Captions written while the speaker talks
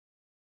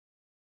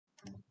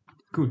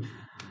Cool.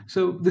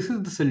 So this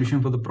is the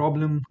solution for the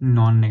problem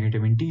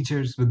non-negative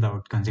integers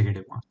without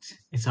consecutive ones.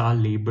 It's a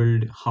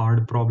labeled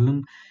hard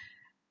problem.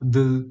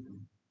 The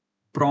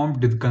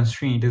prompt, the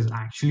constraint is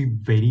actually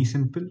very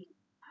simple.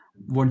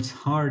 What's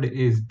hard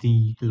is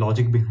the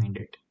logic behind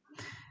it.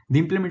 The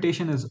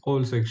implementation is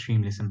also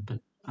extremely simple,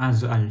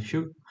 as I'll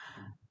show.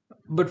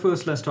 But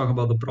first, let's talk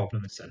about the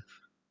problem itself.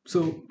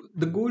 So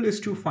the goal is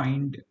to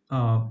find,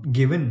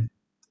 given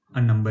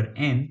a number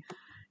n,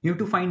 you have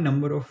to find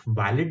number of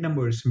valid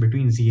numbers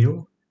between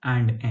 0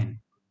 and n.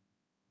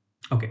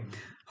 Okay,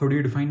 how do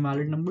you define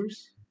valid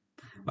numbers?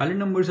 Valid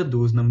numbers are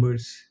those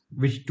numbers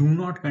which do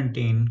not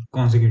contain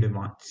consecutive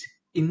ones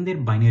in their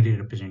binary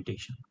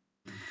representation.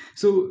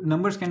 So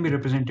numbers can be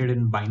represented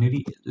in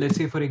binary. Let's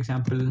say, for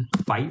example,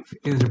 5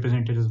 is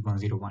represented as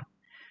 101,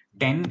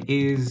 10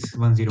 is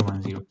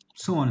 1010,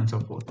 so on and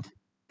so forth.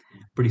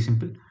 Pretty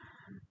simple.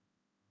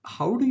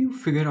 How do you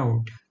figure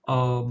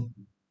out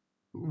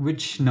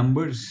which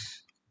numbers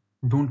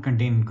don't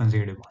contain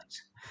consecutive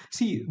ones?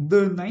 See,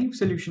 the naive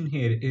solution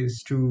here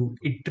is to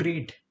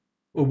iterate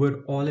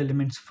over all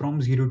elements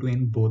from 0 to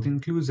n, both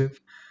inclusive,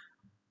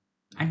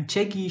 and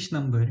check each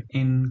number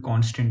in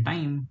constant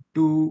time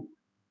to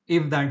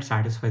if that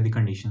satisfies the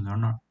conditions or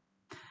not.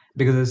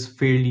 Because it's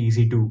fairly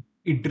easy to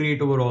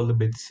iterate over all the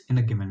bits in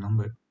a given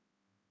number.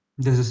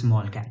 There's a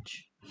small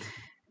catch.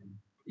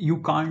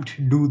 You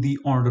can't do the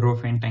order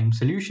of n time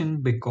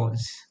solution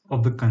because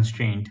of the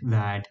constraint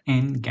that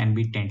n can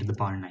be 10 to the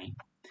power 9.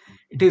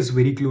 It is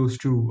very close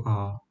to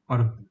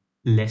or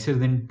lesser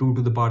than 2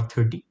 to the power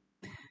 30,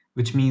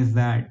 which means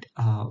that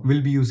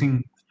we'll be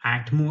using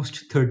at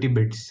most 30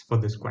 bits for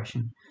this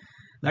question.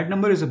 That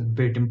number is a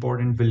bit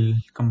important. We'll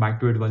come back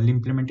to it while the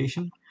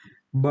implementation.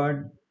 But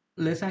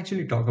let's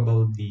actually talk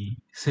about the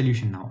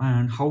solution now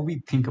and how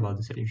we think about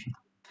the solution.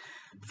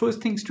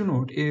 First things to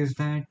note is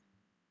that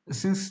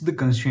since the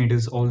constraint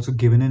is also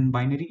given in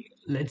binary,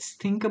 let's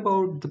think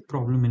about the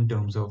problem in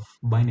terms of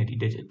binary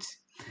digits.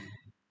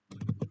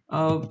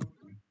 Uh,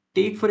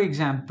 Take, for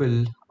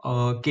example,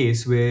 a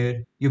case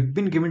where you've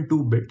been given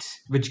 2 bits,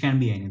 which can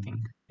be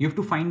anything. You have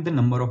to find the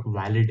number of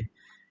valid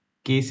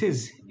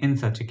cases in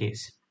such a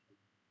case.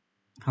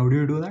 How do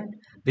you do that?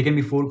 There can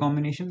be 4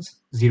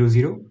 combinations: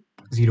 00,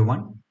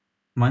 01,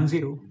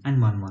 10, and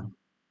 11.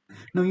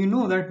 Now you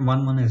know that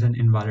 11 is an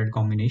invalid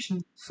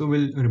combination, so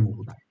we'll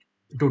remove that.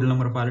 The total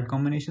number of valid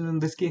combinations in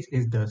this case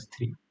is thus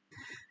 3.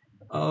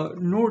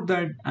 Note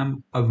that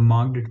I've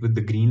marked it with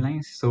the green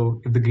lines. So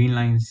if the green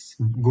lines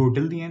go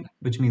till the end,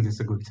 which means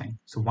it's a good sign.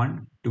 So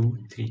 1, 2,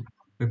 3.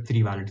 We have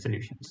 3 valid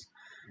solutions.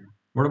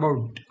 What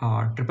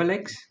about triple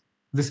X?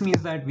 This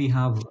means that we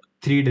have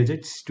 3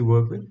 digits to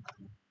work with,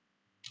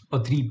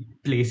 or 3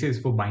 places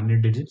for binary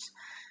digits.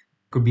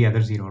 Could be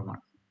either 0 or 1.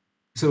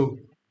 So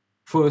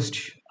first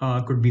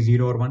could be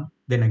 0 or 1,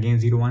 then again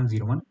 0, 1,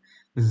 0, 1.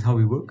 This is how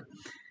we work.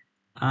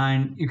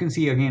 And you can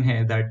see again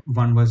here that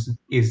 1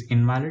 is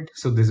invalid,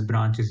 so this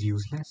branch is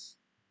useless.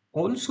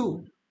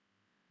 Also,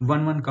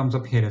 1, 1 comes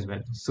up here as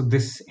well, so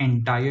this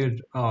entire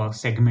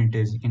segment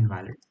is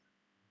invalid.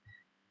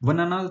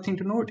 One another thing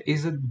to note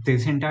is that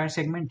this entire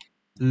segment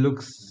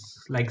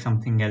looks like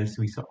something else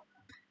we saw,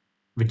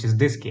 which is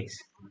this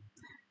case.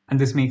 And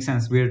this makes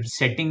sense. We're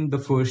setting the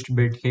first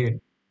bit here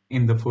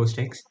in the first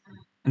x,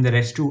 and the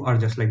rest two are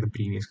just like the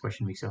previous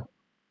question we saw.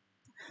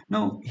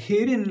 Now,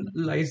 herein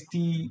lies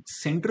the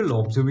central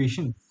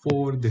observation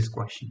for this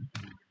question.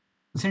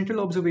 The central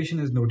observation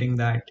is noting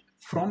that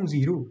from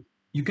 0,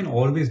 you can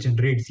always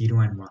generate 0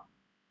 and 1.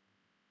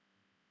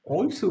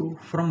 Also,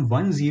 from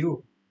 1,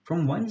 0,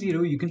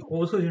 you can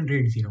also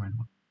generate 0 and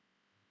 1.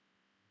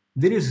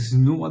 There is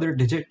no other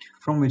digit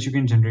from which you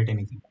can generate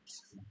anything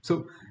else.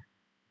 So,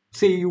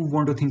 say you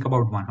want to think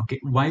about 1. Okay,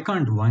 why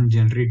can't 1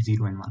 generate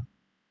 0 and 1?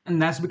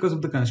 And that's because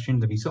of the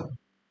constraint that we saw.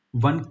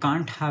 1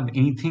 can't have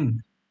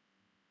anything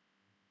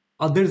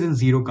other than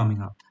 0 coming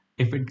up.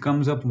 If it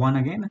comes up 1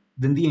 again,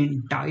 then the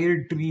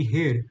entire tree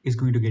here is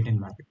going to get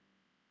invalid.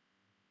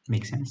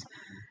 Makes sense.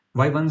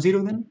 Why 1,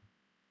 0 then?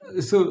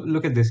 So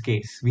look at this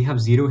case. We have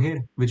 0 here,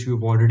 which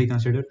we've already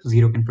considered.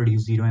 0 can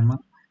produce 0 and 1.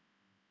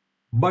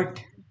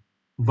 But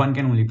 1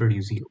 can only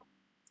produce 0.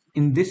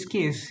 In this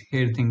case,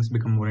 here things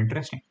become more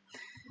interesting.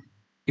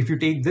 If you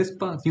take this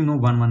path, you know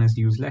 1, 1 is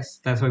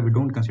useless. That's why we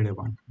don't consider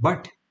 1.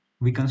 But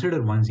we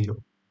consider 1, 0.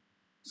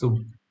 So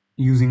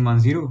using 1,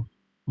 0,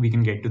 we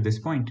can get to this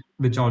point,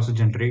 which also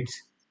generates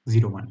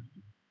 0, 1.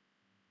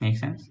 Make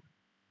sense?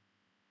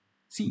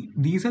 See,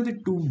 these are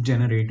the two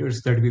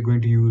generators that we're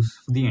going to use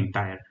for the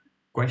entire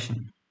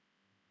question.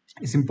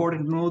 It's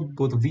important to know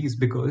both of these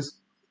because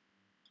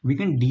we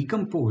can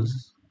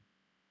decompose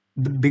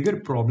the bigger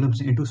problems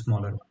into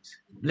smaller ones.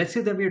 Let's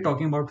say that we are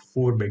talking about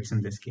 4 bits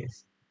in this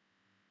case.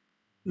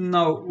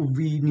 Now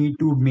we need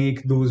to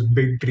make those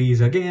big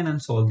trees again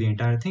and solve the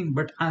entire thing.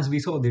 But as we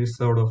saw, there is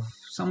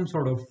some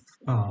sort of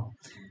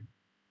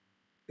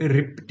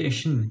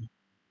repetition.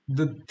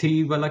 The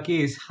 3 wala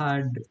case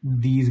had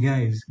these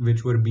guys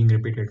which were being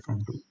repeated from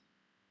 2.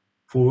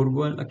 4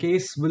 wala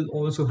case will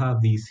also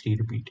have these 3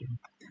 repeated.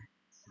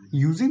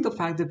 Using the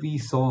fact that we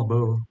saw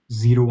above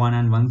 0, 1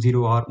 and 1,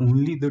 0 are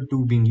only the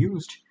two being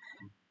used,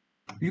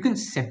 you can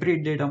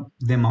separate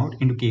them out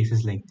into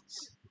cases like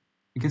this.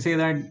 You can say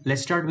that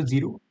let's start with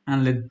 0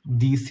 and let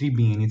these three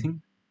be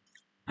anything.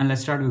 And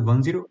let's start with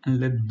 1, 0 and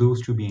let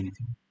those two be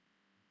anything.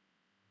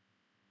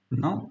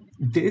 Now,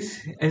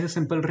 this is a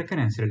simple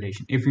recurrence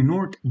relation. If you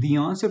note, the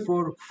answer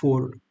for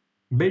 4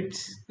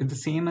 bits is the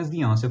same as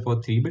the answer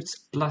for 3 bits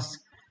plus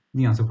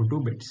the answer for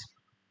 2 bits.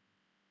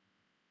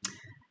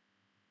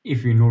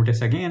 If you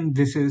notice again,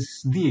 this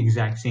is the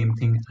exact same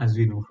thing as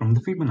we know from the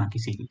Fibonacci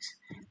series.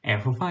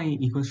 F of I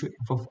equals to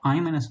f of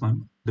I minus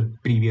 1, the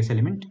previous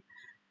element,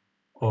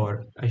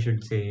 or I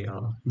should say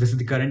this is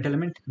the current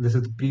element, this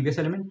is the previous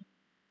element,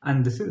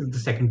 and this is the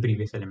second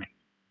previous element.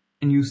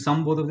 And you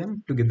sum both of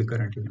them to get the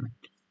current element.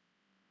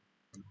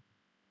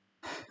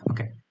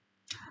 Okay,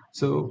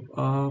 so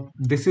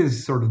this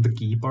is sort of the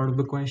key part of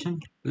the question.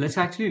 Let's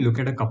actually look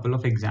at a couple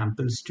of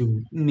examples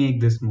to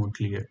make this more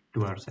clear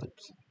to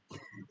ourselves.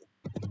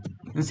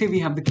 Let's say we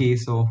have the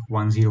case of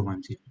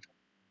 1010.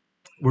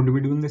 What do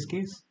we do in this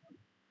case?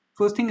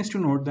 First thing is to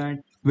note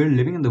that we're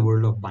living in the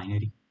world of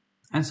binary.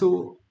 And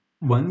so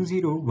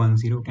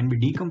 1010 can be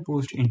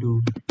decomposed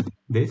into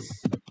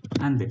this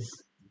and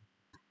this.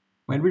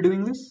 Why are we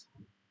doing this?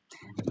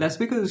 That's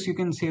because you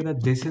can say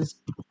that this is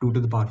 2 to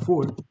the power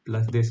 4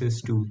 plus this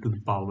is 2 to the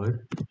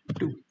power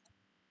 2.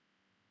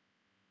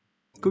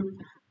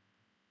 Good.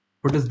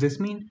 What does this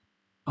mean?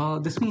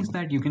 This means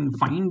that you can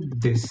find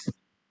this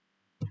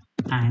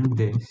and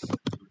this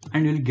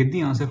and you'll get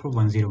the answer for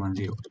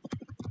 1010.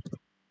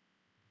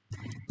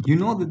 You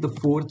know that the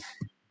fourth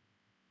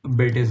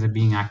bit is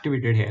being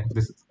activated here.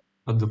 This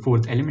the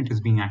fourth element is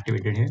being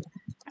activated here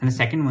and the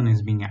second one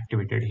is being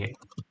activated here.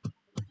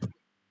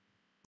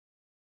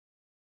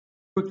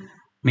 Good.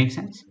 Makes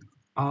sense.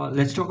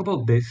 Let's talk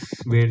about this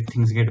where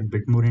things get a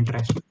bit more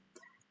interesting.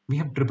 We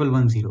have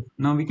 1110.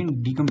 Now we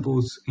can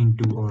decompose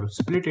into or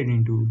split it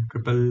into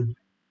 1100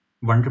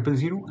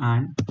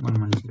 and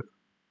 110.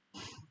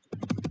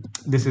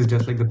 This is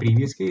just like the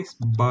previous case,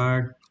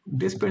 but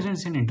this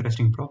presents an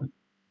interesting problem.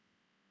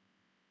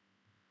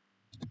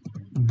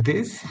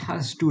 This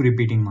has two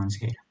repeating ones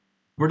here.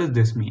 What does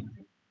this mean?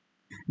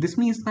 This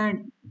means that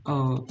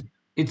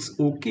it's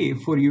okay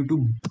for you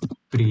to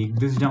break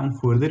this down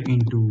further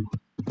into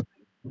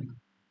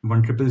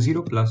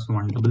 1000 plus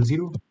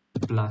 100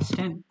 plus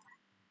 10,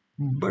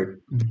 but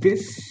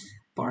this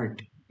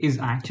part is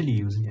actually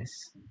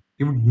useless.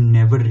 You would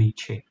never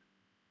reach it.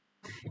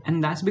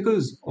 And that's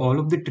because all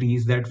of the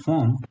trees that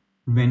form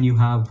when you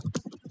have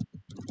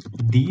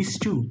these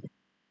two,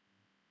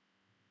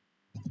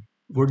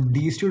 what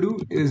these two do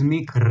is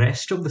make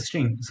rest of the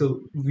string.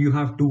 So you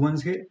have two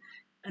ones here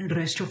and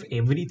rest of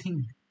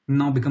everything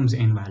now becomes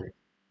invalid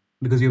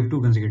because you have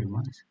two consecutive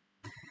ones.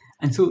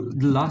 And so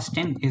the last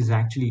 10 is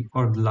actually,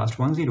 or the last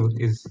 10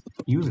 is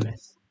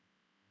useless.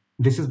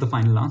 This is the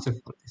final answer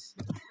for this.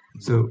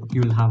 So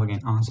you will have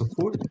again answer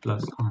 4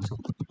 plus answer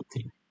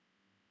 3.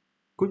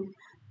 Good.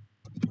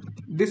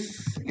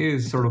 This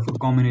is sort of a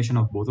combination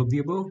of both of the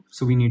above.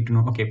 So we need to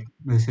know, okay,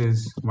 this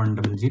is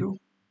 100,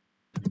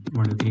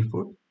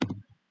 1234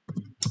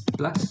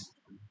 plus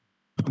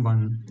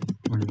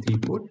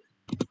 1234.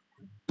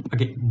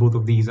 Okay, both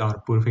of these are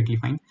perfectly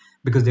fine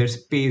because they're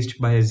spaced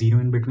by a 0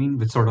 in between,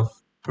 which sort of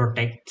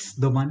protects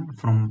the one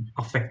from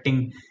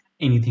affecting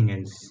anything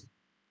else.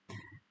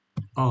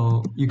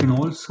 You can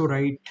also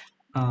write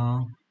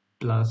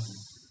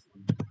plus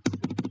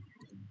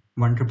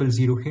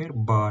 1000 here,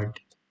 but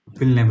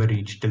we'll never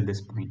reach till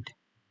this point.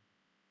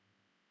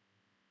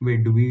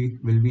 Wait,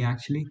 will we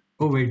actually?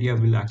 Oh wait, yeah,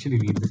 we'll actually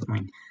reach this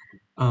point.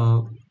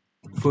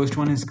 First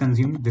one is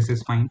consumed. This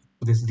is fine.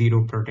 This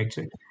 0 protects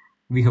it.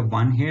 We have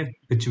one here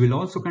which we'll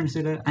also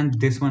consider, and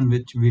this one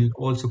which we'll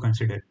also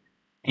consider.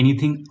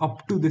 Anything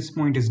up to this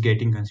point is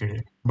getting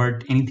considered,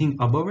 but anything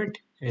above it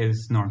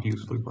is not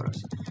useful for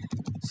us.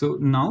 So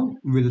now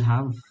we'll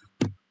have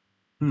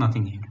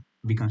nothing here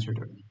be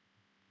considered.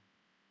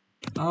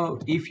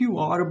 If you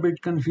are a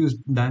bit confused,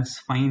 that's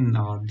fine.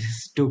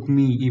 This took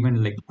me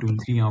even like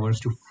 2-3 hours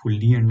to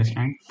fully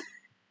understand.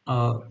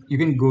 You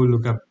can go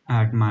look up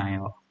at my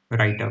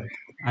write-up.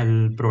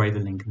 I'll provide the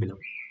link below.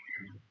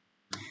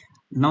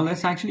 Now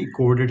let's actually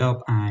code it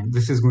up, and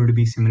this is going to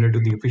be similar to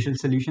the official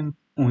solution,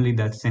 only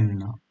that's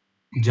in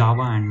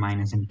Java and mine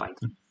is in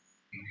Python.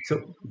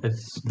 So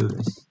let's do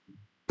this.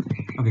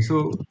 Okay,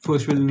 so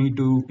first we'll need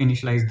to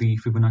initialize the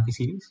Fibonacci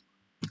series,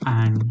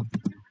 and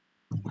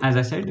as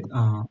I said,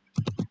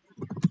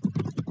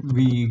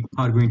 we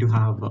are going to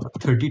have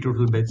 30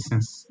 total bits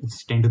since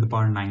it's 10 to the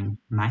power 9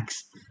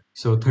 max.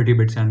 So 30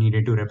 bits are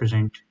needed to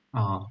represent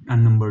a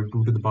number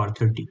 2 to the power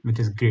 30, which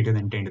is greater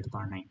than 10 to the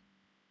power 9,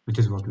 which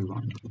is what we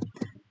want.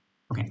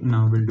 Okay,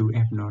 now we'll do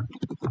f dot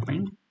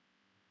append.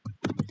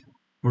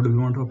 What do we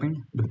want to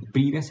append? The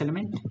previous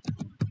element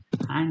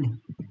and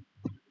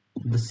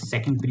the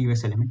second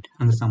previous element,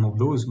 and the sum of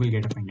those will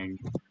get appended.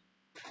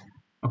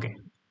 Okay,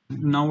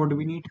 now what do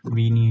we need?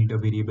 We need a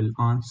variable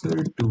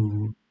answer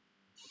to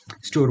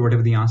store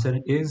whatever the answer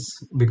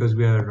is, because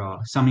we are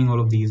summing all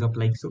of these up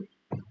like so.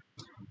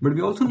 But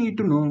we also need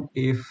to know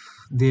if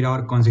there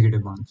are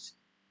consecutive ones,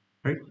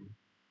 right?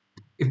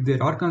 If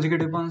there are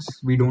consecutive ones,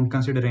 we don't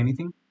consider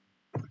anything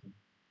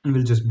and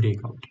we'll just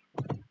break out.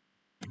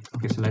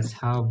 Okay, so let's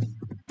have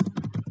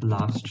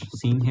last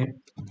scene here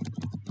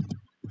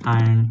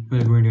and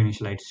we're going to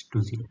initialize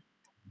to 0.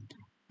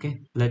 Okay,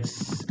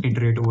 let's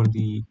iterate over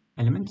the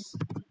elements.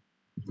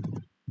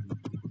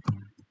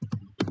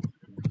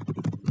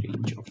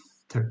 Range of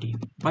 30.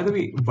 By the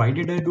way, why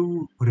did I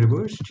do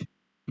reversed?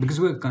 Because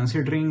we're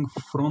considering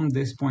from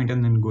this point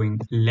and then going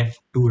left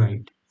to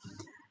right.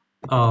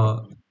 Uh,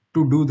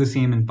 to do the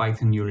same in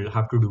Python, you'll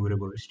have to do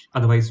reversed.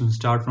 Otherwise, you'll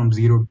start from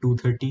 0 to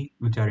 30,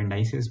 which are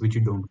indices, which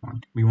you don't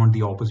want. We want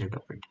the opposite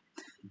of it.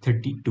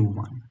 30 to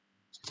 1,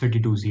 30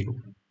 to 0.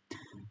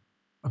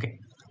 Okay.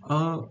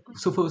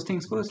 So first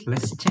things first,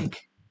 let's check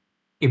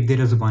if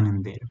there is a 1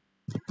 in there.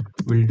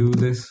 We'll do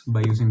this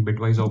by using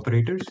bitwise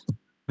operators.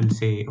 We'll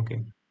say,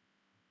 okay,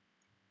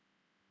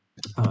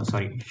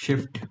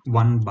 shift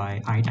 1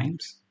 by I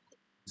times.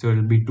 So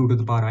it'll be 2 to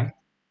the power I.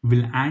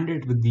 We'll AND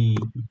it with the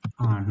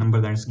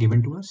number that's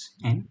given to us,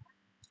 and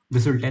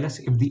this will tell us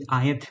if the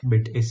ith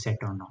bit is set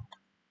or not.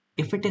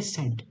 If it is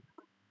set,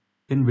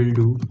 then we'll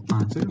do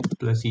answer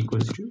plus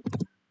equals to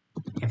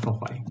f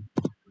of I.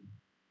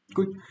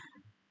 Good.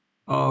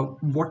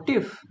 What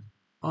if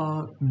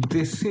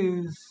this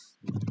is,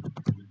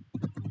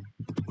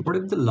 what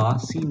if the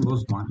last scene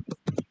was 1?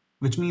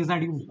 Which means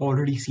that you've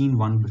already seen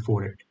 1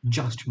 before it,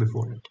 just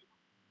before it.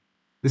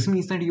 This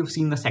means that you've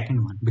seen the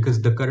second one because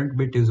the current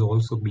bit is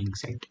also being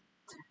set,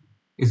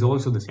 is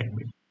also the set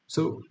bit.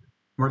 So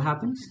what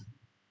happens?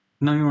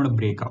 Now you want to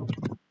break out.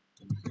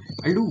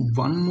 I'll do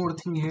one more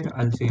thing here.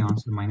 I'll say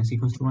answer minus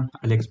equals to 1.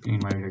 I'll explain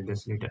why I did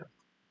this later.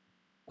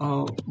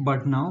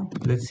 But now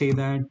let's say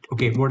that,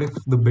 okay, what if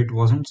the bit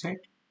wasn't set?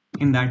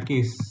 In that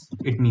case,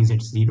 it means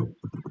it's 0.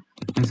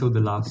 And so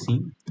the last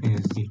scene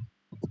is 0.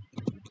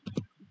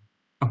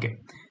 Okay,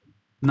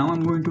 now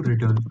I'm going to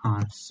return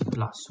answer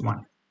plus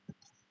 1.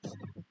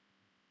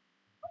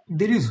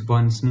 There is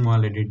one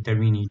small edit that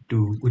we need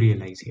to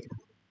realize here.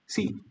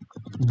 See,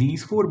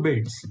 these 4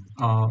 bits,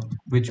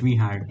 which we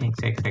had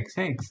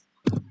xxxx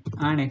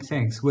and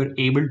xx, were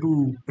able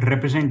to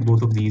represent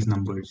both of these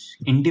numbers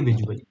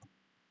individually.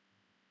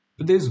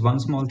 But there's one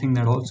small thing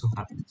that also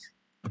happens.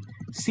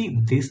 See,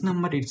 this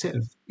number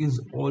itself is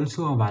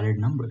also a valid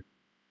number.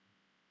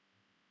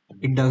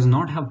 It does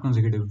not have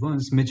consecutive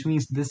ones, which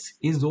means this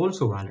is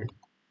also valid.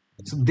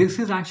 So this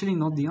is actually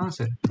not the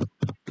answer.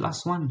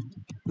 Plus 1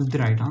 is the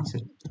right answer.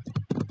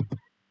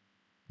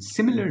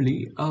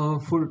 Similarly,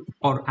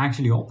 or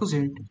actually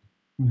opposite,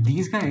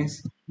 these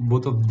guys,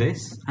 both of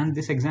this and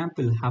this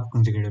example have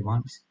consecutive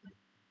ones,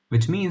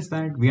 which means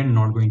that we are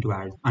not going to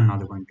add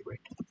another one to it.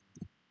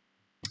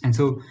 And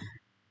so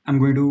I'm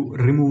going to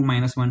remove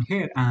minus 1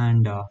 here,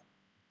 and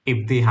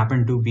if they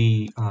happen to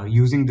be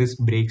using this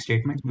break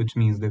statement, which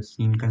means they've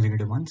seen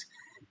consecutive ones,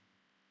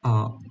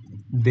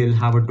 they'll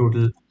have a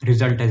total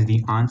result as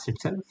the answer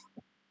itself.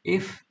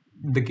 If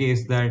the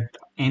case that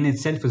n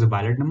itself is a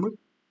valid number,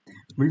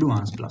 we'll do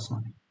ans plus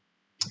 1.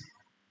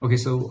 Okay,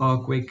 so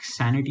a quick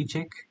sanity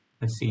check.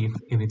 Let's see if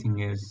everything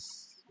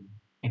is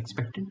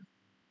expected.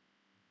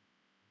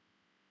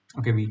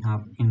 Okay, we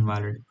have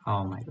invalid.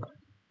 Oh my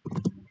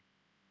god.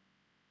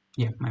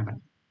 Yeah, my bad.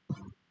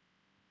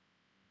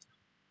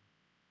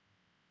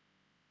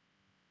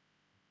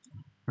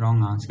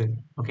 Wrong answer.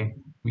 Okay,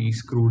 we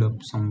screwed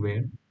up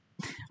somewhere.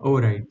 Oh,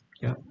 right.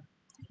 Yeah.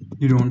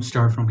 You don't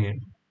start from here.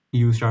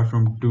 You start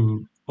from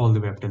 2 all the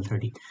way up till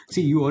 30.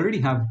 See, you already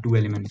have 2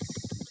 elements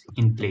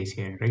in place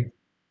here, right?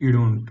 You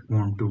don't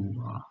want to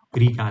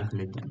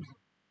recalculate them.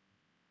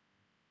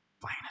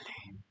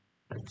 Finally.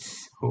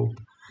 Let's hope.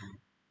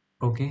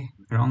 Okay,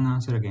 wrong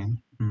answer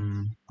again.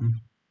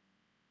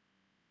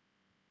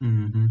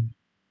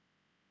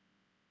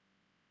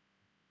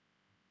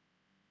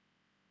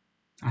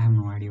 I have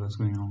no idea what's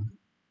going on.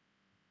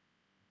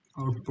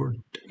 Output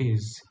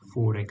is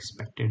 4,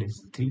 expected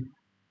is 3.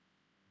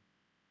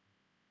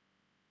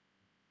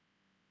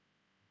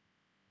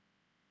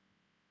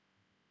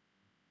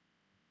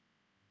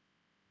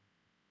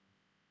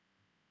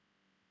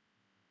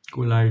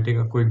 Cool, I'll take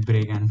a quick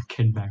break and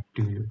get back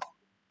to you.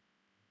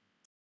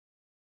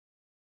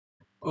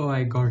 Oh,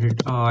 I got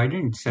it. I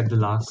didn't set the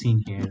last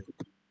scene here.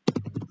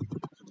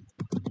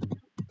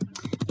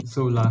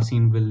 So last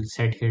scene will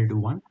set here to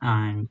 1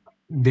 and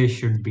this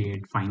should be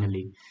it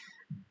finally.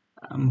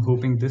 I'm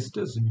hoping this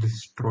just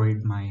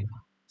destroyed my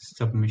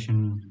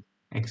submission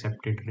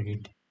accepted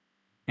rate.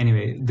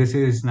 Anyway, this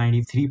is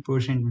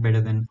 93%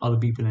 better than other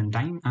people in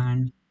time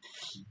and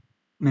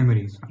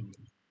memory is fine.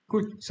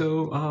 Cool.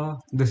 So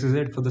this is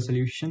it for the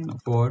solution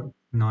for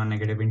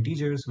non-negative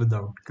integers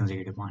without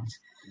consecutive ones.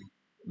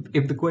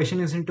 If the question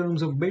is in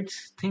terms of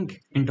bits, think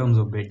in terms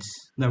of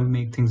bits. That would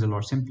make things a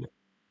lot simpler.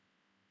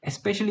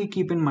 Especially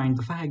keep in mind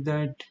the fact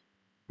that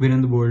we're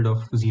in the world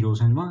of zeros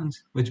and ones,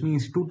 which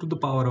means 2 to the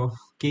power of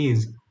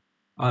k's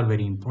are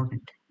very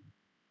important.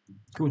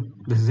 Cool.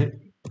 This is it.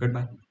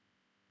 Goodbye.